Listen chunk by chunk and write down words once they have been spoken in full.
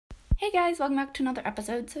Hey guys, welcome back to another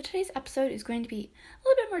episode. So today's episode is going to be a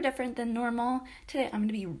little bit more different than normal. Today I'm going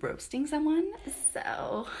to be roasting someone,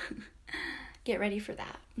 so get ready for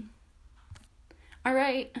that.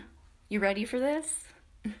 Alright, you ready for this?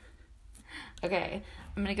 Okay,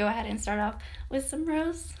 I'm going to go ahead and start off with some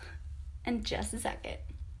roasts in just a second.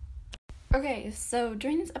 Okay, so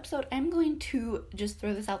during this episode, I'm going to just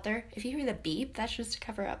throw this out there. If you hear the beep, that's just to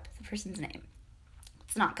cover up the person's name.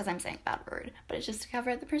 It's not because I'm saying a bad word, but it's just to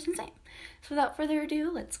cover the person's name. So without further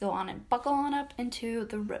ado, let's go on and buckle on up into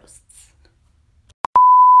the roasts.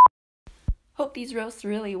 Hope these roasts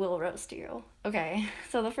really will roast you. Okay,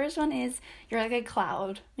 so the first one is, you're like a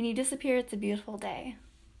cloud. When you disappear, it's a beautiful day.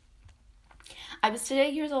 I was today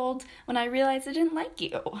years old when I realized I didn't like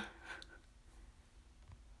you.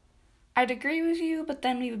 I'd agree with you, but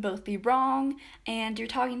then we would both be wrong, and you're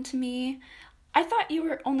talking to me. I thought you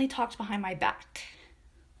were only talked behind my back.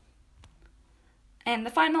 And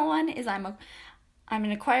the final one is I'm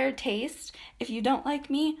an acquired taste. If you don't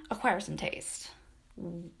like me, acquire some taste.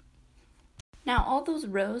 Now, all those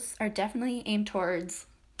roasts are definitely aimed towards...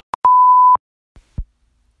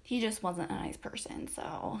 He just wasn't a nice person,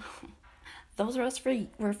 so... Those roasts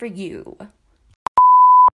were for you.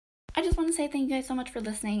 I just want to say thank you guys so much for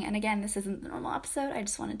listening. And again, this isn't the normal episode. I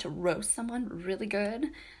just wanted to roast someone really good.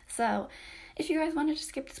 So if you guys wanted to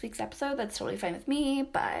skip this week's episode, that's totally fine with me.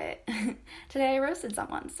 But today I roasted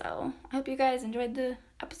someone. So I hope you guys enjoyed the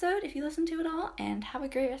episode if you listened to it all. And have a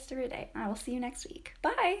great rest of your day. I will see you next week.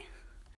 Bye!